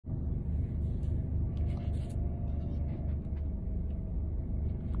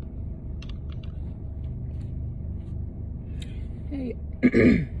Hey.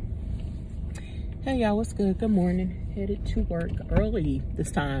 Hey y'all, what's good? Good morning. Headed to work early this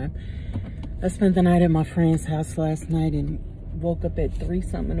time. I spent the night at my friend's house last night and woke up at 3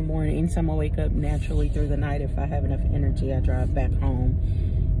 something in the morning. Anytime I wake up naturally through the night, if I have enough energy, I drive back home.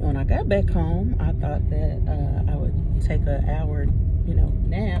 And when I got back home, I thought that I would take an hour,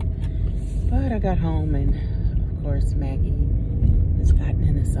 nap. But I got home and of course Maggie has gotten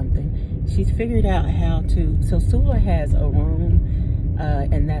into something. She's figured out how to, so Sula has a room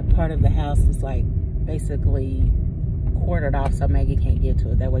and that part of the house is like basically quartered off so Maggie can't get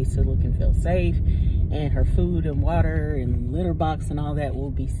to it. That way Sula can feel safe and her food and water and litter box and all that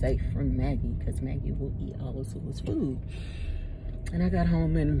will be safe from Maggie because Maggie will eat all of Sula's food. And I got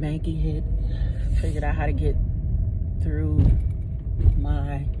home and Maggie had figured out how to get through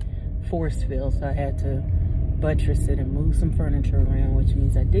my force field, so I had to buttress it and move some furniture around, which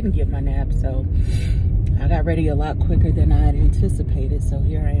means I didn't get my nap. So I got ready a lot quicker than I had anticipated. So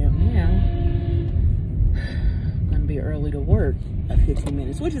here I am now. I'm gonna be early to work at 15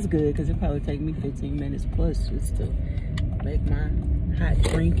 minutes, which is good because it probably take me 15 minutes plus just to make my hot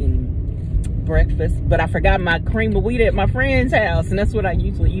drink and breakfast. But I forgot my cream of wheat at my friend's house, and that's what I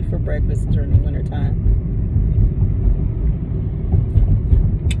usually eat for breakfast during the winter time.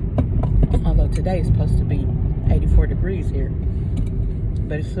 Although today is supposed to be 84 degrees here,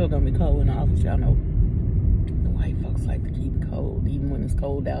 but it's still gonna be cold in the office. Y'all know the white folks like to keep it cold even when it's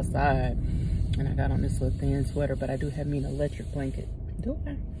cold outside. And I got on this little thin sweater, but I do have me an electric blanket. Do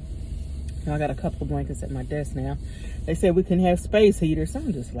I? Now I got a couple of blankets at my desk now. They said we can have space heaters, so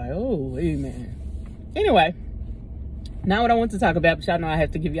I'm just like, oh, amen. Anyway, not what I want to talk about, but y'all know I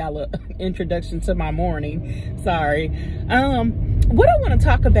have to give y'all an introduction to my morning. Sorry. What I want to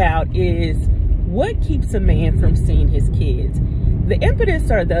talk about is what keeps a man from seeing his kids. The impetus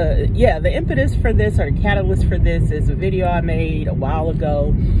for this, or the catalyst for this, is a video I made a while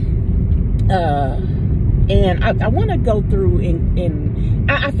ago. And I want to go through and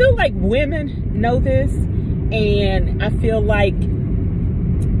I feel like women know this, and I feel like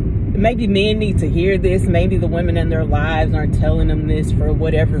maybe men need to hear this. Maybe the women in their lives aren't telling them this for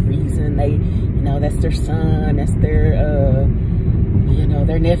whatever reason. They, that's their son, that's their,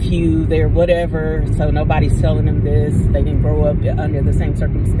 their nephew, their whatever. So nobody's telling them this. They didn't grow up under the same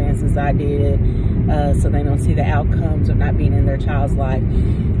circumstances I did. So they don't see the outcomes of not being in their child's life.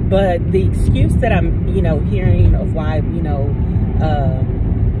 But the excuse that I'm, hearing of why, a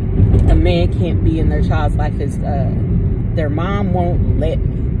man can't be in their child's life is their mom won't let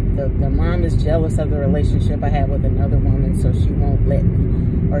me. The mom is jealous of the relationship I have with another woman, so she won't let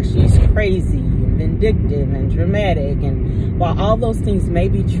me. Or she's crazy and vindictive and dramatic. And while all those things may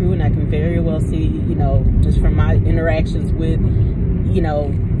be true, and I can very well see, just from my interactions with,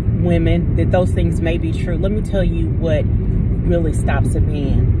 women, that those things may be true. Let me tell you what really stops a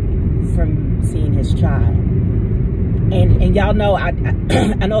man from seeing his child. And y'all know, I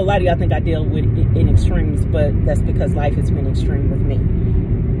know a lot of y'all think I deal with in extremes, but that's because life has been extreme with me.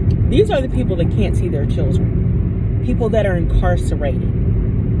 These are the people that can't see their children. People that are incarcerated.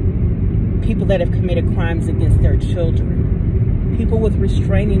 People that have committed crimes against their children. People with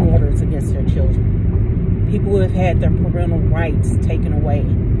restraining orders against their children. People who have had their parental rights taken away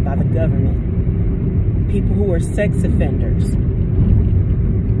by the government. People who are sex offenders.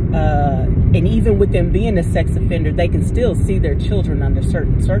 And even with them being a sex offender, they can still see their children under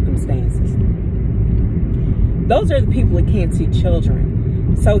certain circumstances. Those are the people that can't see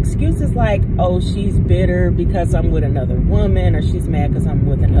children. So excuses like, oh, she's bitter because I'm with another woman, or she's mad because I'm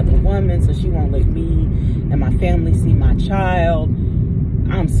with another woman, so she won't let me and my family see my child.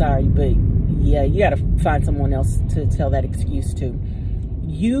 I'm sorry, but yeah, you got to find someone else to tell that excuse to.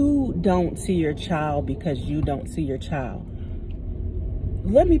 You don't see your child because you don't see your child.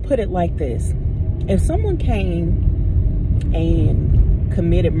 Let me put it like this. If someone came and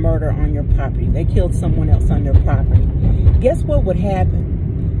committed murder on your property, they killed someone else on your property, guess what would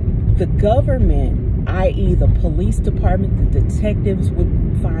happen? The government, i.e. the police department, the detectives would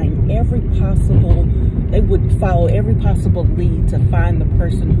find they would follow every possible lead to find the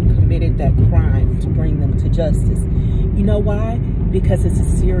person who committed that crime, to bring them to justice. You know why? Because it's a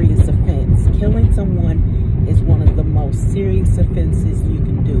serious offense. Killing someone is one of the most serious offenses you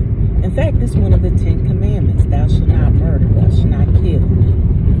can do. In fact, it's one of the 10 commandments. Thou shalt not murder, thou shalt not kill.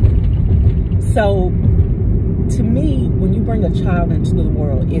 So, to me, when you bring a child into the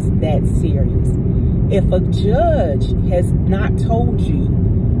world, it's that serious. If a judge has not told you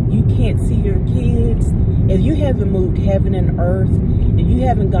you can't see your kids, if you haven't moved heaven and earth, and you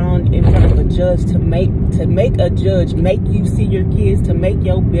haven't gone in front of a judge to make a judge make you see your kids, to make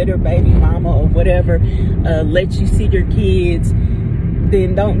your bitter baby mama or whatever let you see your kids,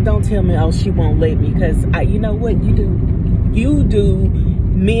 then don't tell me, oh, she won't let me, because you know what,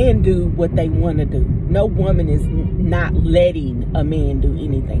 men do what they want to do. No woman is not letting a man do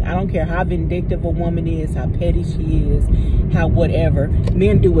anything. I don't care how vindictive a woman is, how petty she is, how whatever.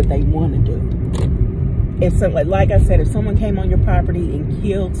 Men do what they want to do. If so, like I said, if someone came on your property and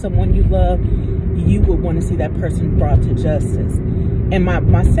killed someone you love, you would want to see that person brought to justice. And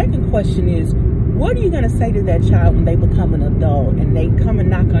my second question is, what are you going to say to that child when they become an adult and they come and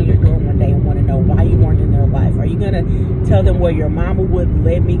knock on your door one day and want to know why you weren't in their life? Are you going to tell them, well, your mama wouldn't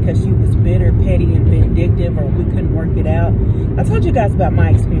let me because she was bitter, petty, and vindictive, or we couldn't work it out? I told you guys about my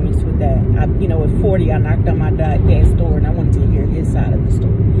experience with that. You know, at 40, I knocked on my dad's door and I wanted to hear his side of the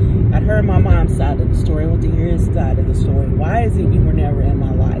story. I'd heard my mom's side of the story. I wanted to hear his side of the story. Why is it you were never in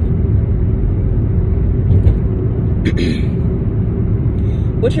my life?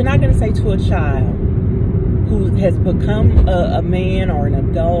 What you're not going to say to a child who has become a man or an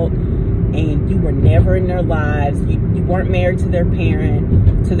adult and you were never in their lives, you weren't married to their parent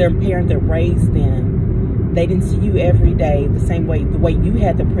that raised them, they didn't see you every day the same way, the way you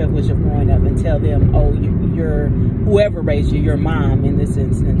had the privilege of growing up, and tell them, oh, you're whoever raised you, your mom in this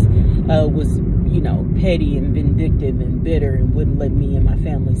instance, was, you know, petty and vindictive and bitter and wouldn't let me and my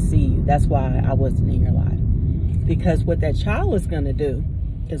family see you. That's why I wasn't in your life. Because what that child is going to do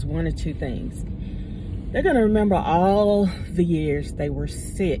is one of two things. They're going to remember all the years they were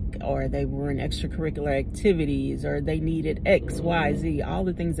sick, or they were in extracurricular activities, or they needed X, Y, Z, all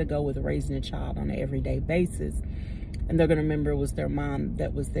the things that go with raising a child on an everyday basis. And they're going to remember it was their mom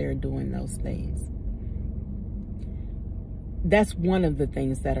that was there doing those things. That's one of the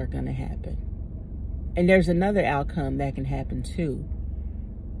things that are going to happen. And there's another outcome that can happen too.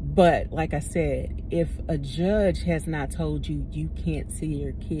 But like I said, if a judge has not told you you can't see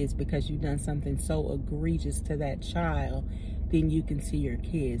your kids because you've done something so egregious to that child, then you can see your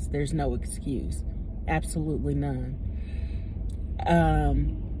kids. There's no excuse. Absolutely none.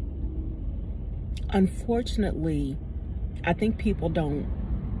 Unfortunately, I think people don't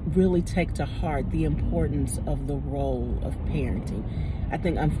really take to heart the importance of the role of parenting. I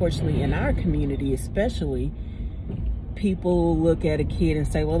think, unfortunately, in our community especially, people look at a kid and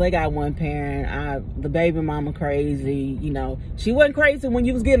say, well, they got one parent, the baby mama crazy. You know, she wasn't crazy when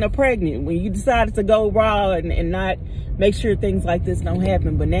you was getting her pregnant, when you decided to go raw and not make sure things like this don't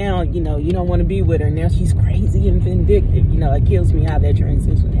happen. But now, you know, you don't want to be with her. Now she's crazy and vindictive. You know, it kills me how that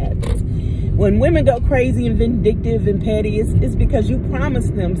transition happens. When women go crazy and vindictive and petty, it's because you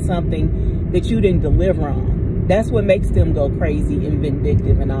promised them something that you didn't deliver on. That's what makes them go crazy and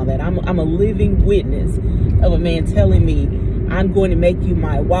vindictive and all that. I'm a living witness of a man telling me, I'm going to make you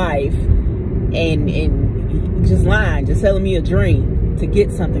my wife, and just lying, just telling me a dream to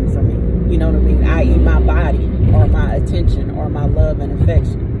get something from me. You know what I mean? I.e. my body, or my attention, or my love and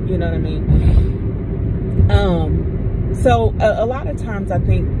affection. You know what I mean? So a lot of times I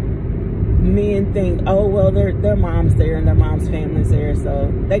think men think, oh, well, their mom's there and their mom's family's there,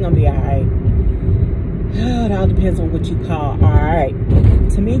 so they're going to be all right. It all depends on what you call all right.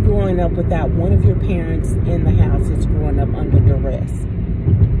 To me, growing up without one of your parents in the house is growing up under duress.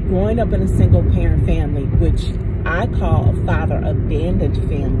 Growing up in a single parent family, which I call a father abandoned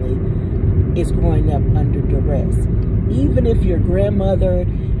family, is growing up under duress. Even if your grandmother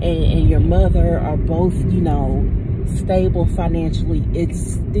and your mother are both, you know, stable financially,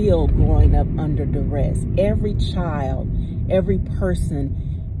 it's still growing up under duress. Every child, every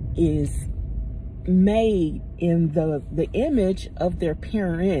person is made in the image of their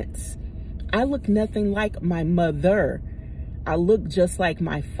parents. I look nothing like my mother. I look just like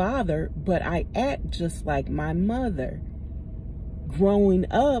my father, but I act just like my mother.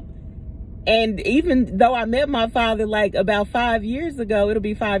 Growing up, and even though I met my father like about 5 years ago, it'll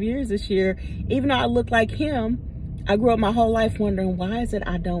be 5 years this year, even though I look like him, I grew up my whole life wondering, why is it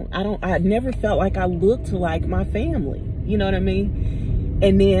I never felt like I looked like my family. You know what I mean?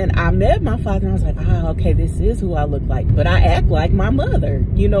 And then I met my father and I was like, oh, okay, this is who I look like. But I act like my mother.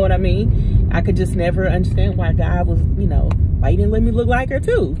 You know what I mean? I could just never understand why God was, you know, why he didn't let me look like her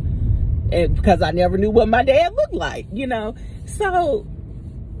too. And because I never knew what my dad looked like, you know. So,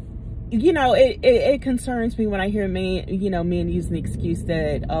 you know, it concerns me when I hear men using the excuse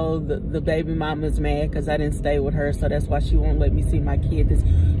that, oh, the baby mama's mad because I didn't stay with her, so that's why she won't let me see my kid.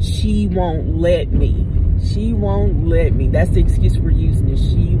 She won't let me. She won't let me. That's the excuse we're using, is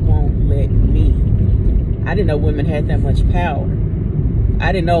she won't let me. I didn't know women had that much power.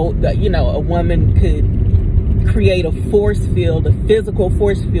 I didn't know that, you know, a woman could create a force field, a physical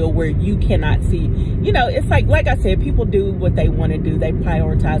force field where you cannot see. You know, it's like I said, people do what they want to do. They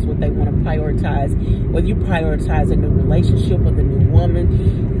prioritize what they want to prioritize. Whether you prioritize a new relationship with a new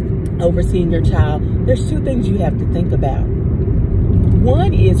woman, overseeing your child, there's two things you have to think about.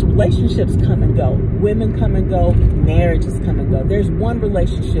 One is relationships come and go. Women come and go. Marriages come and go. There's one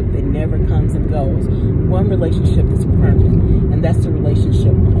relationship that never comes and goes. One relationship is permanent, and that's the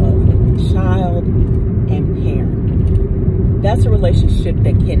relationship of child and parent. That's a relationship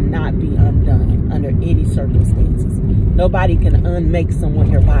that cannot be undone under any circumstances. Nobody can unmake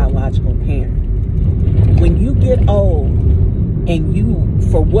someone your biological parent. When you get old and you,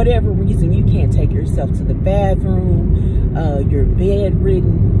 for whatever reason, you can't take yourself to the bathroom, you're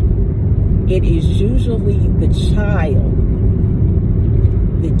bedridden, it is usually the child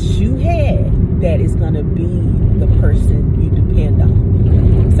that you had that is going to be the person you depend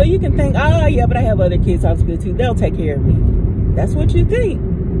on. So you can think, oh yeah, but I have other kids, I was good too, they'll take care of me. That's what you think.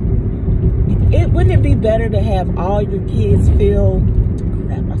 Wouldn't it be better to have all your kids feel,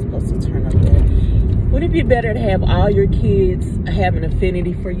 crap, I'm supposed to turn up there. Wouldn't it be better to have all your kids have an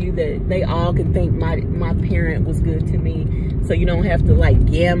affinity for you, that they all can think my parent was good to me, so you don't have to like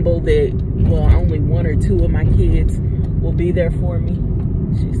gamble that, well, only one or two of my kids will be there for me?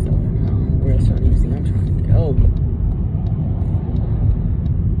 She's so where else trying to see? I'm trying to get over.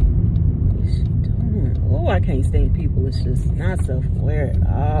 What is she doing? Oh, I can't stand people. It's just not self-aware at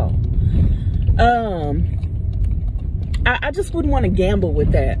all. I just wouldn't want to gamble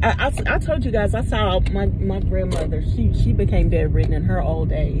with that. I told you guys, I saw my grandmother. She became bedridden in her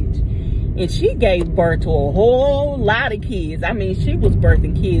old age, and she gave birth to a whole lot of kids. I mean, she was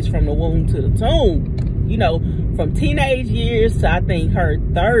birthing kids from the womb to the tomb. You know, from teenage years to I think her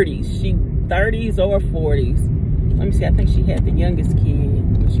 30s. 30s or 40s. Let me see. I think she had the youngest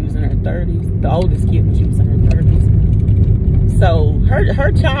kid when she was in her 30s. The oldest kid when she was in her 30s. So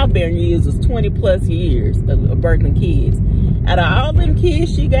her childbearing years was 20 plus years of birthing kids. Out of all them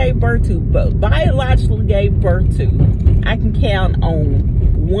kids she gave birth to, but biologically gave birth to, I can count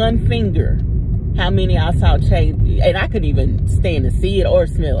on one finger how many I saw change, and I couldn't even stand to see it or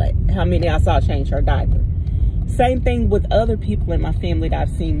smell it, how many I saw change her diaper. Same thing with other people in my family that I've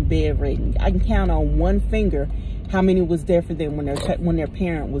seen bedridden. I can count on one finger how many was there for them when their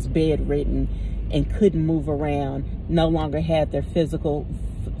parent was bedridden and couldn't move around, no longer had their physical,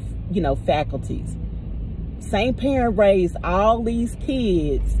 faculties. Same parent raised all these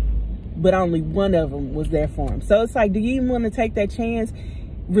kids, but only one of them was there for them. So it's like, do you even want to take that chance?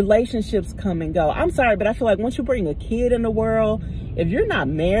 Relationships come and go. I'm sorry, but I feel like once you bring a kid in the world, if you're not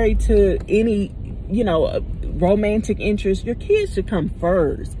married to any, romantic interest, your kids should come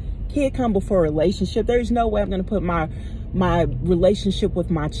first. Kid come before a relationship. There's no way I'm going to put my relationship with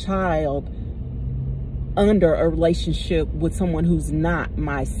my child under a relationship with someone who's not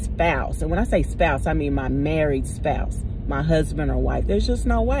my spouse. And when I say spouse, I mean my married spouse, my husband or wife. There's just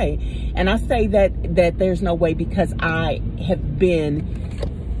no way. And I say that there's no way because I have been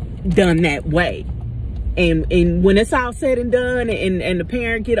done that way. And when it's all said and done, and the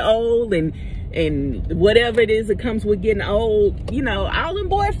parent get old, and whatever it is that comes with getting old, all them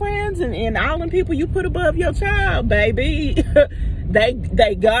boyfriends and all them people you put above your child, baby,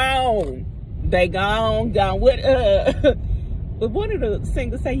 they gone. They gone. But one of the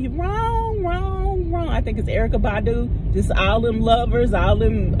singers say, you wrong. I think it's Erykah Badu. Just all them lovers, all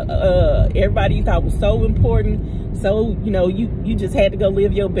them, everybody you thought was so important. So, you just had to go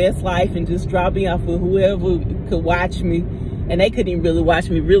live your best life and just drop me off with whoever could watch me. And they couldn't even really watch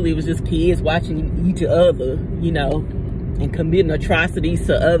me. Really, it was just kids watching each other, and committing atrocities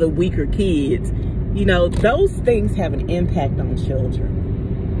to other weaker kids. Those things have an impact on children.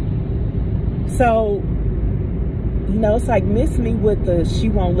 So, it's like miss me with the she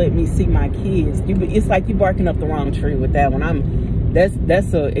won't let me see my kids. It's like you barking up the wrong tree with that one.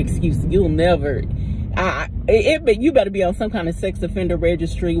 That's a excuse. You'll never. You better be on some kind of sex offender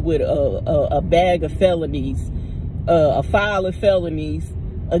registry with a bag of felonies, a file of felonies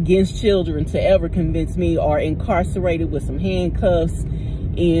against children to ever convince me, or incarcerated with some handcuffs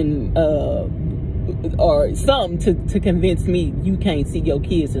or something to convince me you can't see your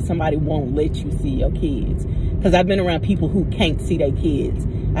kids, or somebody won't let you see your kids. Because I've been around people who can't see their kids.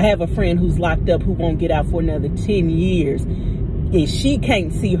 I have a friend who's locked up who won't get out for another 10 years. And she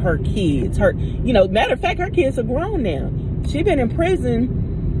can't see her kids. Matter of fact, her kids are grown now. She's been in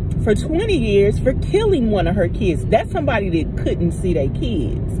prison for 20 years for killing one of her kids. That's somebody that couldn't see their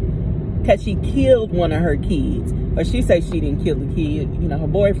kids, because she killed one of her kids. Or she says she didn't kill the kid. Her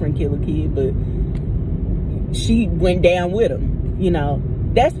boyfriend killed a kid, but she went down with him,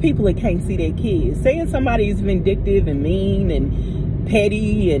 That's people that can't see their kids. Saying somebody is vindictive and mean and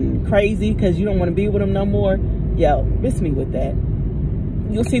petty and crazy because you don't want to be with them no more, yo, miss me with that.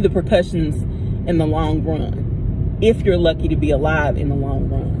 You'll see the repercussions in the long run, if you're lucky to be alive in the long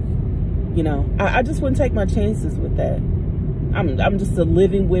run. You know, I just wouldn't take my chances with that. I'm just a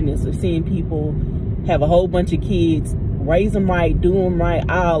living witness of seeing people have a whole bunch of kids, raise them right, do them right,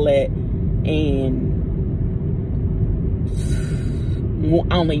 all that, and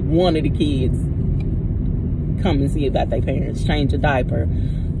only one of the kids come and see about their parents, change a diaper,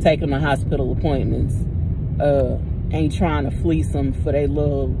 take them to hospital appointments, ain't trying to fleece them for their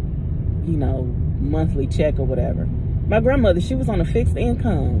little, you know, monthly check or whatever. My grandmother, she was on a fixed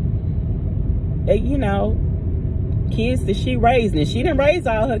income. You know, kids that she raised, and she didn't raise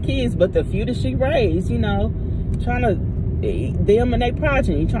all her kids, but the few that she raised, you know, trying to, them and their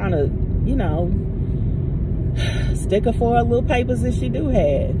progeny, trying to, you know, stick her for her little papers that she do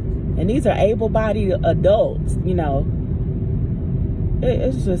have. And these are able-bodied adults, you know.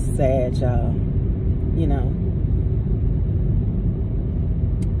 It's just sad, y'all, you know.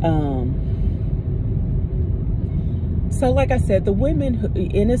 So like I said, the women,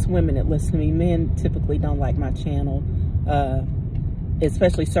 and it's women that listen to me, men typically don't like my channel,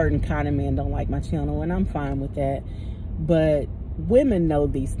 especially certain kind of men don't like my channel, and I'm fine with that. But women know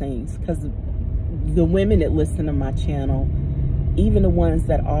these things, because the women that listen to my channel, even the ones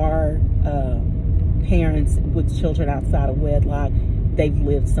that are parents with children outside of wedlock, they've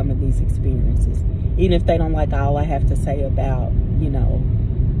lived some of these experiences. Even if they don't like all I have to say about, you know,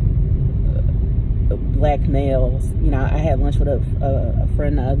 black males. You know, I had lunch with a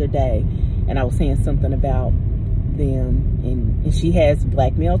friend the other day, and I was saying something about them, and she has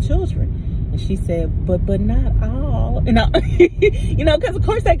black male children. And she said, but not all, you know, you know, because of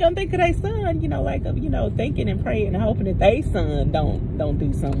course they gonna think of their son, you know, like, you know, thinking and praying and hoping that their son don't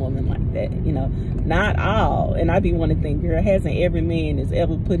do some woman like that, you know, not all. And I be wanting to think, girl, hasn't every man that's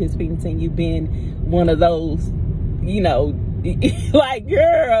ever put his penis in you been one of those, you know, like,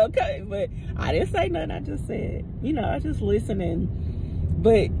 girl, okay. But I didn't say nothing. I just said, you know, I just listening.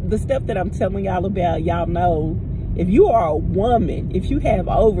 But the stuff that I'm telling y'all about, y'all know. If you are a woman, if you have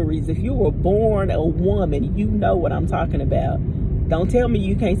ovaries, if you were born a woman, you know what I'm talking about. Don't tell me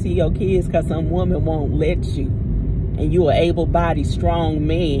you can't see your kids because some woman won't let you. And you an able-bodied, strong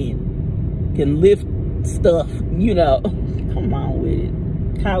man, can lift stuff, you know. Come on with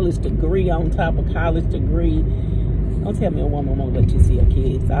it. College degree on top of college degree. Don't tell me a woman won't let you see your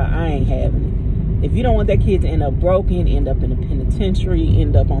kids. I ain't having it. If you don't want that kid to end up broken, end up in a penitentiary,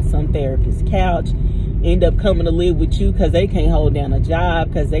 end up on some therapist's couch, end up coming to live with you because they can't hold down a job,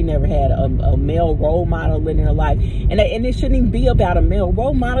 because they never had a male role model in their life. And it shouldn't even be about a male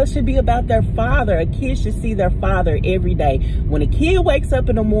role model. It should be about their father. A kid should see their father every day. When a kid wakes up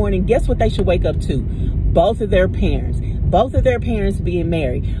in the morning, guess what they should wake up to? Both of their parents. Both of their parents being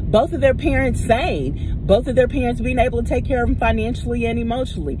married. Both of their parents sane. Both of their parents being able to take care of them financially and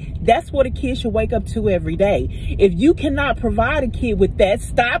emotionally. That's what a kid should wake up to every day. If you cannot provide a kid with that,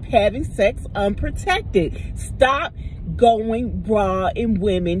 stop having sex unprotected. Stop going raw in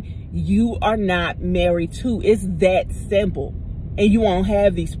women you are not married to. It's that simple. And you won't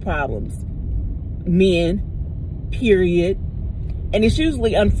have these problems. Men, period. And it's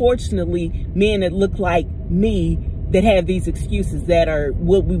usually, unfortunately, men that look like me that have these excuses, that are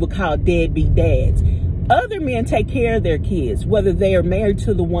what we would call deadbeat dads. Other men take care of their kids, whether they are married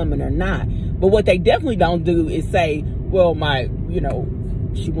to the woman or not. But what they definitely don't do is say, well, you know,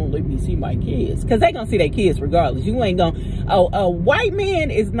 she won't let me see my kids. Because they going to see their kids regardless. You ain't going to, a white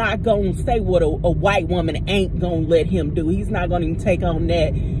man is not going to say what a white woman ain't going to let him do. He's not going to even take on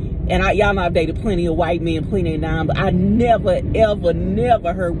that. And y'all know I've dated plenty of white men, plenty of non, but I never, ever,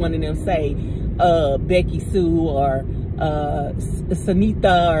 never heard one of them say, Becky Sue or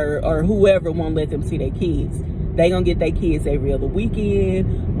Sanita or whoever won't let them see their kids. They gonna get their kids every other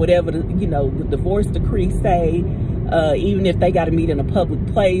weekend, whatever the divorce decree say. Even if they got to meet in a public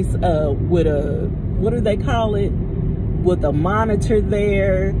place with a, what do they call it, with a monitor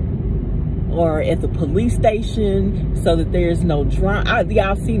there, or at the police station, so that there's no drama.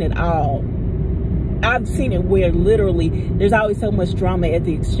 I've seen it all. I've seen it where literally there's always so much drama at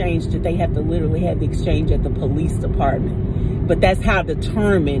the exchange that they have to literally have the exchange at the police department. But that's how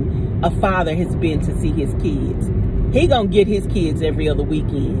determined a father has been to see his kids. He gonna get his kids every other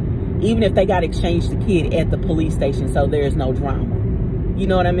weekend, even if they got to exchange the kid at the police station, so there's no drama. You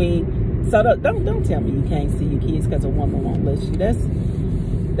know what I mean? So don't tell me you can't see your kids because a woman won't let you.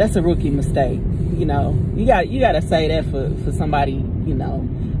 That's a rookie mistake. You know, you gotta say that for somebody, you know.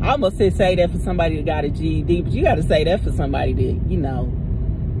 I almost said say that for somebody that got a GED, but you got to say that for somebody that, you know,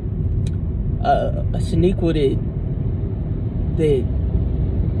 a Shaniqua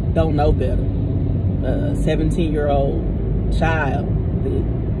that don't know better, a 17-year-old child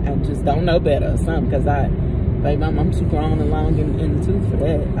that I just don't know better or something, because baby, I'm too grown and long in the tooth for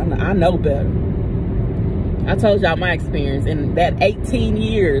that. I know better. I told y'all my experience. In that 18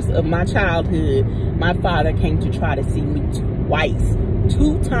 years of my childhood, my father came to try to see me twice.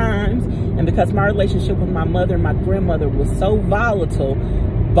 2 times. And because my relationship with my mother and my grandmother was so volatile,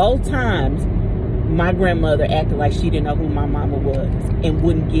 both times my grandmother acted like she didn't know who my mama was and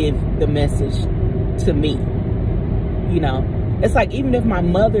wouldn't give the message to me. You know, it's like, even if my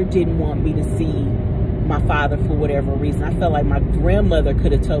mother didn't want me to see my father for whatever reason, I felt like my grandmother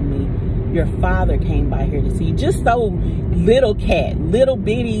could have told me, your father came by here to see you. Just so little cat, little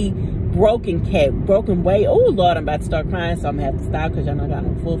bitty broken cat, broken way. Oh Lord, I'm about to start crying, so I'm gonna have to stop, because y'all know I got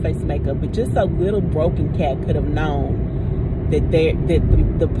on full face makeup. But just so little broken cat could have known that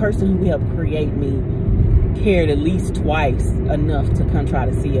the person who helped create me cared at least twice enough to come try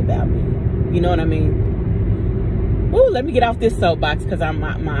to see about me. You know what I mean? Oh, let me get off this soapbox, because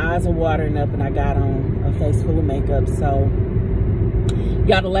my eyes are watering up and I got on a face full of makeup. So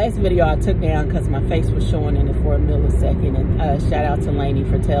y'all, the last video I took down because my face was showing in it for a millisecond. And shout out to Lainey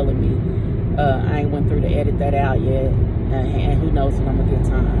for telling me. I ain't went through to edit that out yet. And who knows when I'm going to get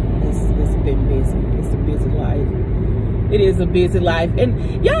time. It's been busy. It's a busy life. It is a busy life.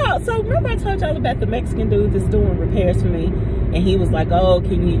 And y'all, so remember I told y'all about the Mexican dude that's doing repairs for me? And he was like, oh,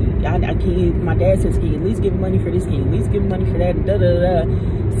 can you, my dad says, can you at least give money for this? Can you at least give money for that?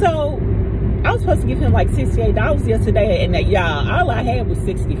 And So I was supposed to give him like $68 yesterday, and that, y'all, all I had was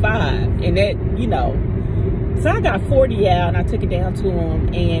 $65, and that, you know, so I got 40 out, and I took it down to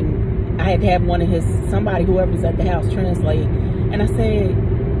him, and I had to have one of somebody, whoever's at the house, translate. And I said,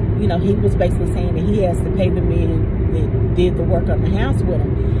 you know, he was basically saying that he has to pay the men that did the work on the house with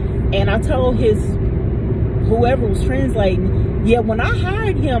him. And I told whoever was translating, yeah, when I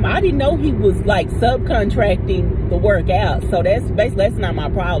hired him, I didn't know he was like subcontracting the work out. So that's not my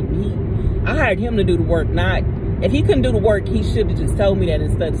problem. I hired him to do the work, not, if he couldn't do the work, he should have just told me that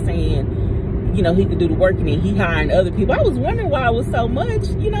instead of saying, you know, he could do the work and then he hiring other people. I was wondering why it was so much.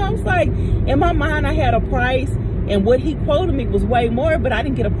 You know, I was like, in my mind, I had a price, and what he quoted me was way more, but I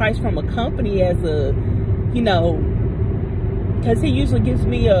didn't get a price from a company as a, you know, because he usually gives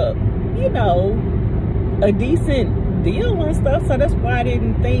me a, you know, a decent deal on stuff. So that's why I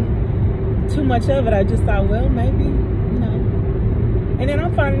didn't think too much of it. I just thought, well, maybe, you know. And then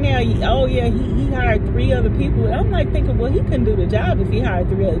I'm finding out, oh yeah, he hired 3 other people. I'm like thinking, well, he couldn't do the job if he hired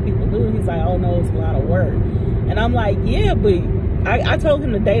 3 other people to do it. He's like, oh no, it's a lot of work. And I'm like, yeah, but I told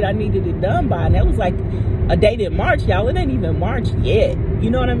him the date I needed it done by, and that was like a date in March, y'all. It ain't even March yet. You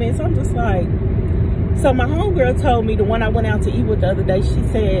know what I mean? So I'm just like, so my homegirl told me, the one I went out to eat with the other day, she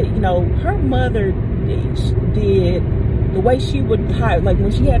said, you know, her mother did the way she would hire, like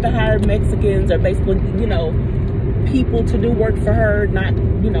when she had to hire Mexicans or basically, you know, people to do work for her, not,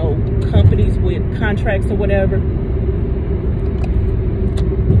 you know, companies with contracts or whatever.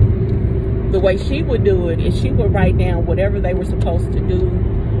 The way she would do it is she would write down whatever they were supposed to do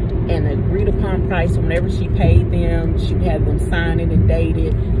and agreed upon price. And whenever she paid them, she would have them sign it and date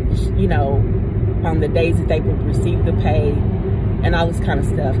it, you know, on the days that they would receive the pay and all this kind of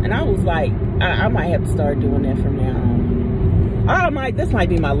stuff. And I was like, I might have to start doing that from now on. This might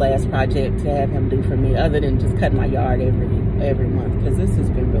be my last project to have him do for me, other than just cutting my yard every month, because this has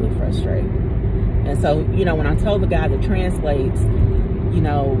been really frustrating. And so, you know, when I told the guy that translates, you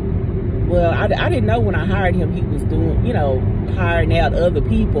know, well, I didn't know when I hired him he was doing, you know, hiring out other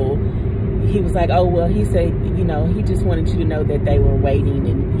people. He was like, oh, well, he said, you know, he just wanted you to know that they were waiting,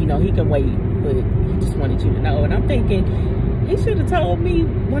 and, you know, he can wait, but he just wanted you to know. And I'm thinking, he should have told me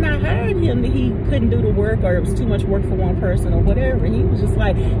when I hired him that he couldn't do the work, or it was too much work for one person or whatever. And he was just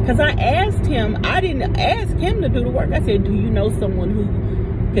like, because I asked him, I didn't ask him to do the work. I said, do you know someone who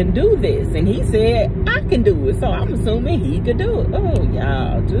can do this? And he said, I can do it. So I'm assuming he could do it. Oh,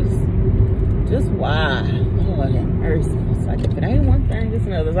 y'all, just why? Lord have mercy. It's like, if it ain't one thing, it's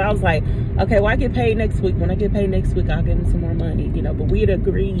another. So I was like, okay, well, I get paid next week. When I get paid next week, I'll give him some more money, you know. But we had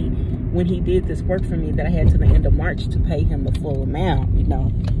agreed when he did this work for me that I had to the end of March to pay him the full amount, you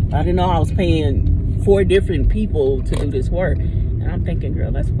know. I didn't know I was paying 4 different people to do this work. And I'm thinking,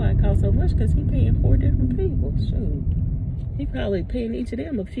 girl, that's why it costs so much, because he paying 4 different people. Shoot. He probably paying each of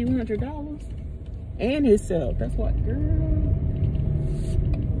them a few $100s. And himself. That's what, girl.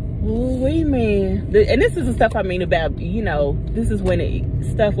 Oh, wait, man. And this is the stuff I mean about, you know, this is when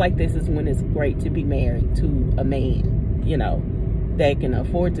stuff like this is when it's great to be married to a man, you know, that can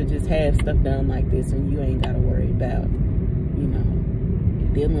afford to just have stuff done like this, and you ain't got to worry about, you know,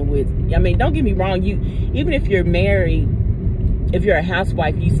 dealing with, I mean, don't get me wrong, even if you're married, if you're a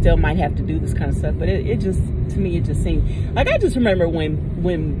housewife, you still might have to do this kind of stuff. But it just, to me, it just seemed like, I just remember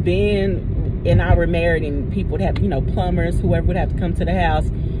when Ben and I were married and people would have, you know, plumbers, whoever would have to come to the house,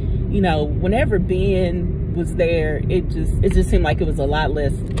 you know, whenever Ben was there, it just seemed like it was a lot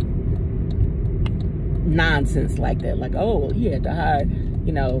less nonsense like that. Like, oh, he had to hire,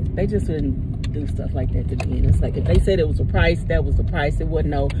 you know, they just wouldn't do stuff like that to Ben. It's like, if they said it was a price, that was the price. It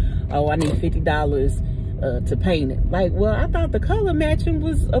wasn't no, oh, I need $50 to paint it. Like, well, I thought the color matching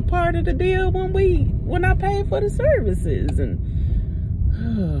was a part of the deal when I paid for the services. And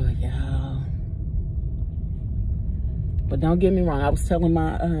oh, y'all. But don't get me wrong, I was telling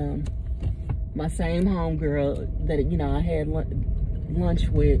my my same homegirl that, you know, I had lunch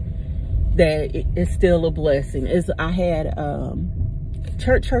with, that it's still a blessing. I had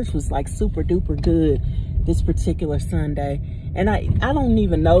church was like super duper good this particular Sunday, and I don't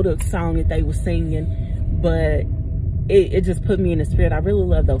even know the song that they were singing, but it just put me in the spirit. I really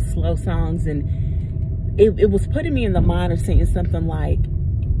love those slow songs, and it was putting me in the mind of singing something like,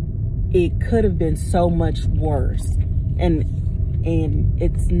 it could have been so much worse, and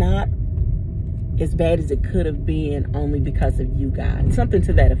it's not as bad as it could have been only because of you, God. Something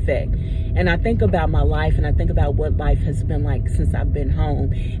to that effect. And I think about my life, and I think about what life has been like since I've been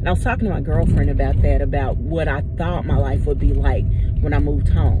home. And I was talking to my girlfriend about that, about what I thought my life would be like when I moved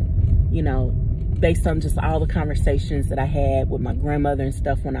home, you know, based on just all the conversations that I had with my grandmother and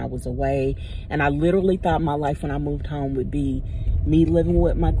stuff when I was away. And I literally thought my life when I moved home would be me living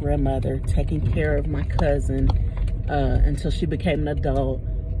with my grandmother, taking care of my cousin until she became an adult,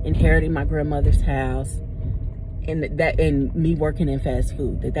 inheriting my grandmother's house, and me working in fast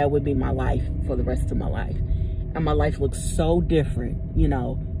food. That would be my life for the rest of my life. And my life looks so different, you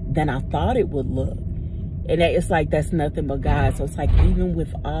know, than I thought it would look. And it's like, that's nothing but God. So it's like, even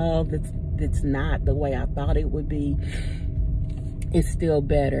with all that's not the way I thought it would be, it's still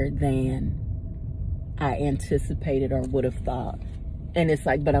better than I anticipated or would have thought. And it's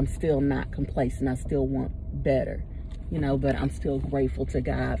like, but I'm still not complacent. I still want better, you know, but I'm still grateful to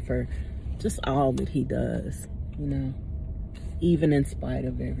God for just all that he does, you know, even in spite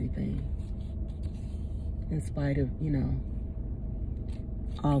of everything, in spite of, you know,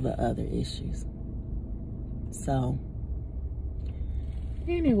 all the other issues. So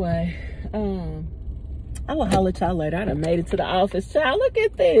anyway, I will holler at y'all later. I done made it to the office. Child, look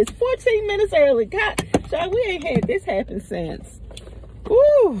at this, 14 minutes early. God, child, we ain't had this happen since,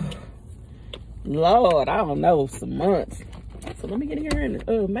 woo, Lord, I don't know, some months. So let me get in here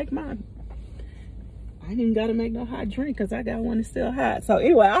and make mine. I ain't even gotta make no hot drink because I got one that's still hot. So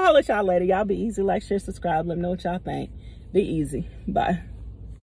anyway, I'll holler at y'all later. Y'all be easy, like, share, subscribe. Let me know what y'all think. Be easy. Bye.